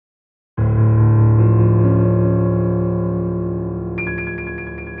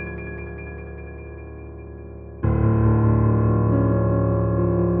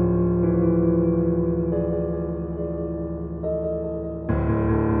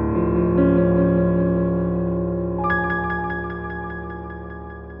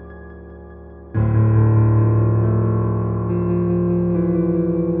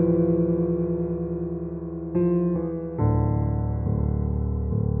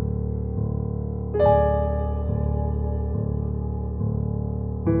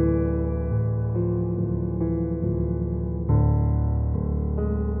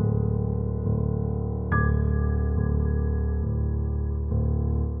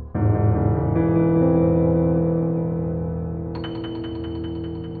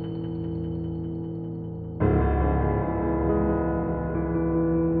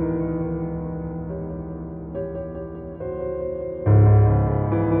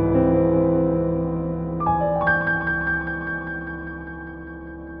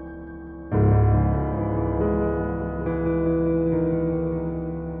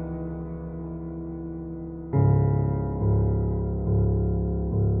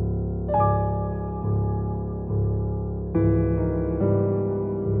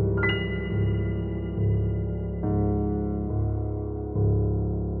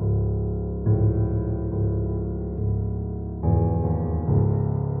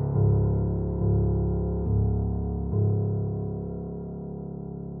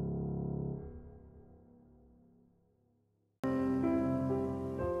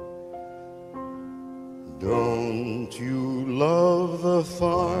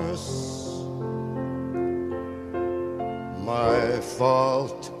remorse. My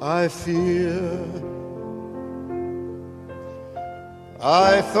fault, I fear.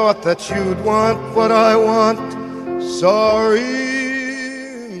 I thought that you'd want what I want. Sorry,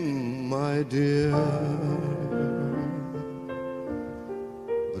 my dear.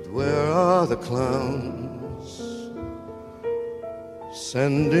 But where are the clowns?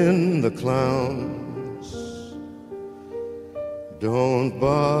 Send in the clowns. Don't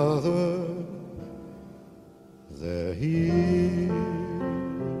bother, they're here.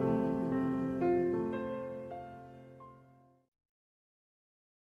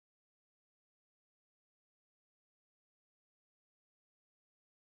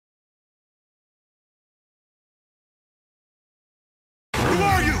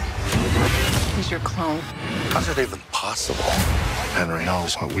 Who's your clone? How's it even possible? Henry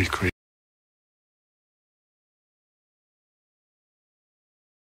knows what we create.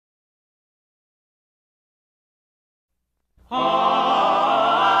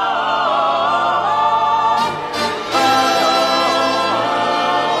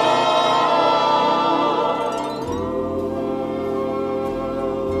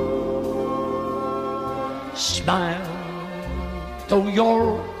 Smile, though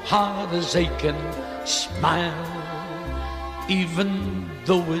your heart is aching. Smile, even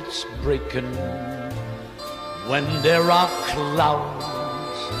though it's breaking. When there are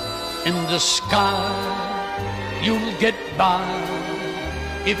clouds in the sky, you'll get by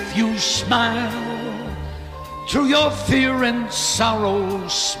if you smile. Through your fear and sorrow,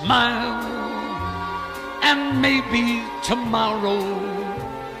 smile, and maybe tomorrow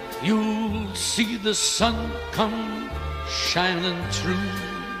you'll see the sun come shining through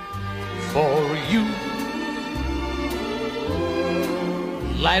for you.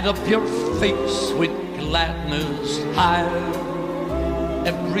 Light up your face with gladness, hide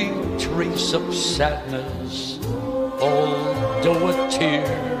every trace of sadness. Although a tear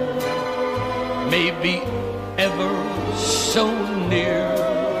may be ever so near,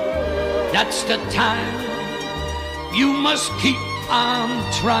 that's the time you must keep on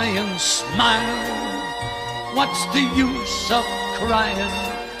trying. Smile, what's the use of crying?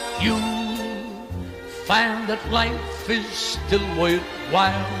 You'll find that life is still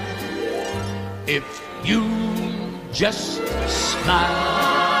worthwhile if you just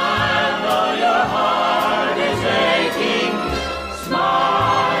smile. Though your heart is aching,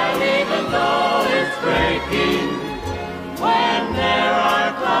 smile even though it's breaking. When there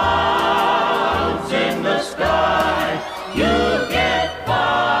are clouds in the sky, you'll get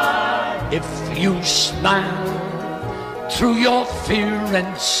by if you smile. Through your fear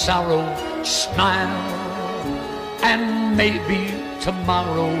and sorrow, smile, and maybe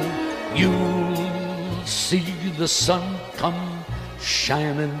tomorrow you'll see the sun come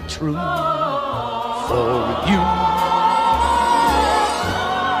shining through for you.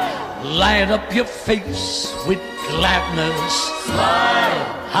 Light up your face with gladness, smile,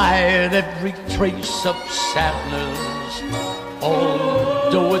 hide every trace of sadness.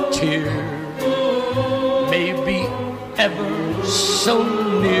 Although a tear may be ever so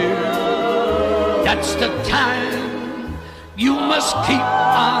near, that's the time you must keep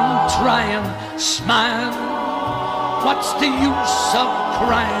on trying. Smile, what's the use of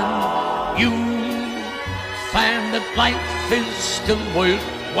crying? You'll find that life is still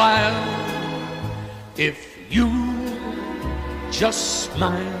worthwhile if you just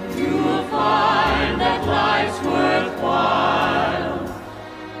smile. You'll find that life's worthwhile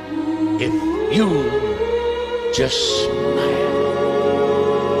if you just smile.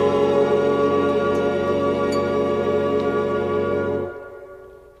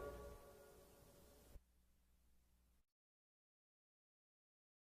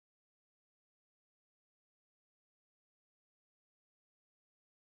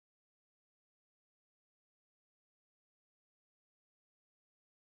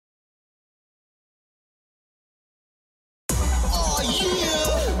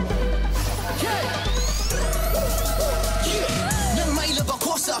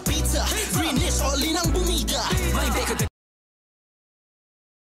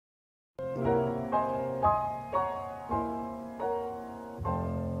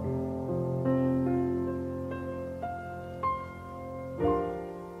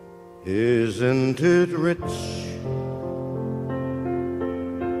 Isn't it rich?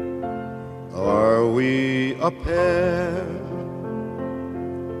 Are we a pair?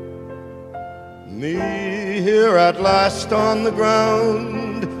 Me here at last on the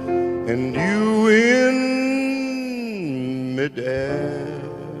ground, and you in midair.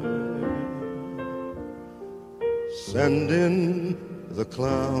 Send in the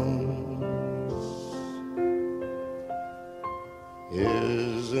clowns.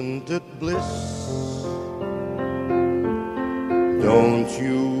 Isn't it bliss? Don't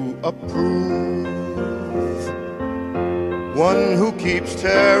you approve? One who keeps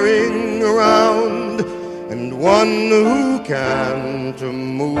tearing around, and one who can't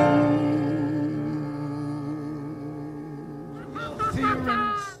move.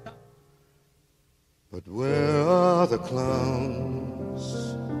 But where are the clowns?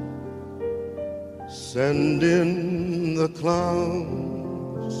 Send in the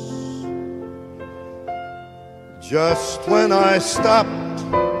clowns. Just when I stopped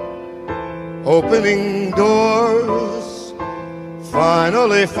opening doors,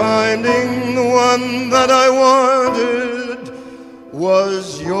 finally finding the one that I wanted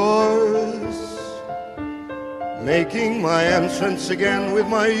was yours, making my entrance again with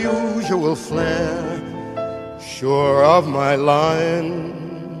my usual flair, sure of my lines.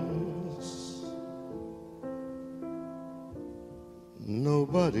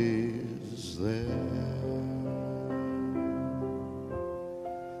 Nobody's there.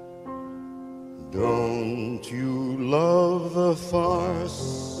 Don't you love a farce?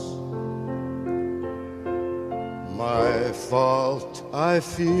 My fault, I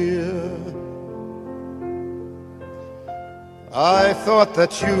fear. I thought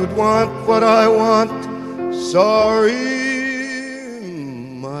that you'd want what I want. Sorry,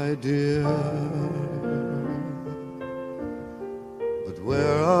 my dear. But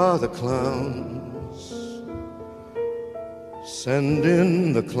where are the clowns? Send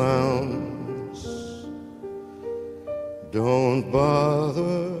in the clowns. Don't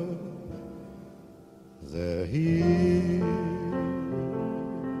bother, they're here.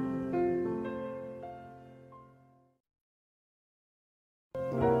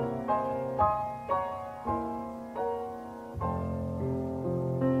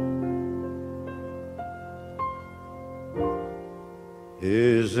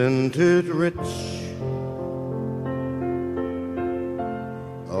 Isn't it rich?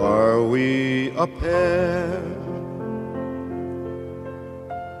 Are we a pair?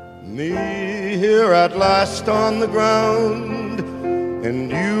 Me here at last on the ground,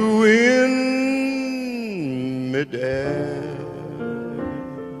 and you in midair.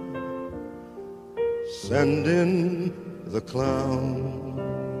 Send in the clowns.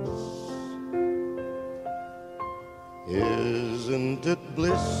 Isn't it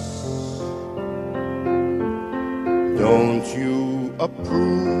bliss? Don't you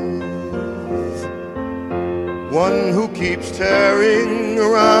approve? One who keeps tearing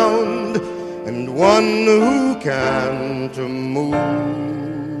around, and one who can't move.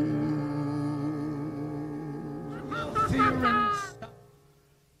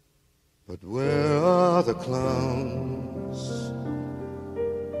 But where are the clowns?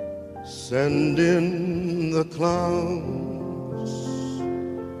 Send in the clowns.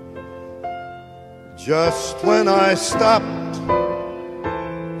 Just when I stopped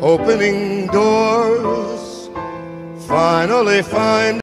opening doors, finally find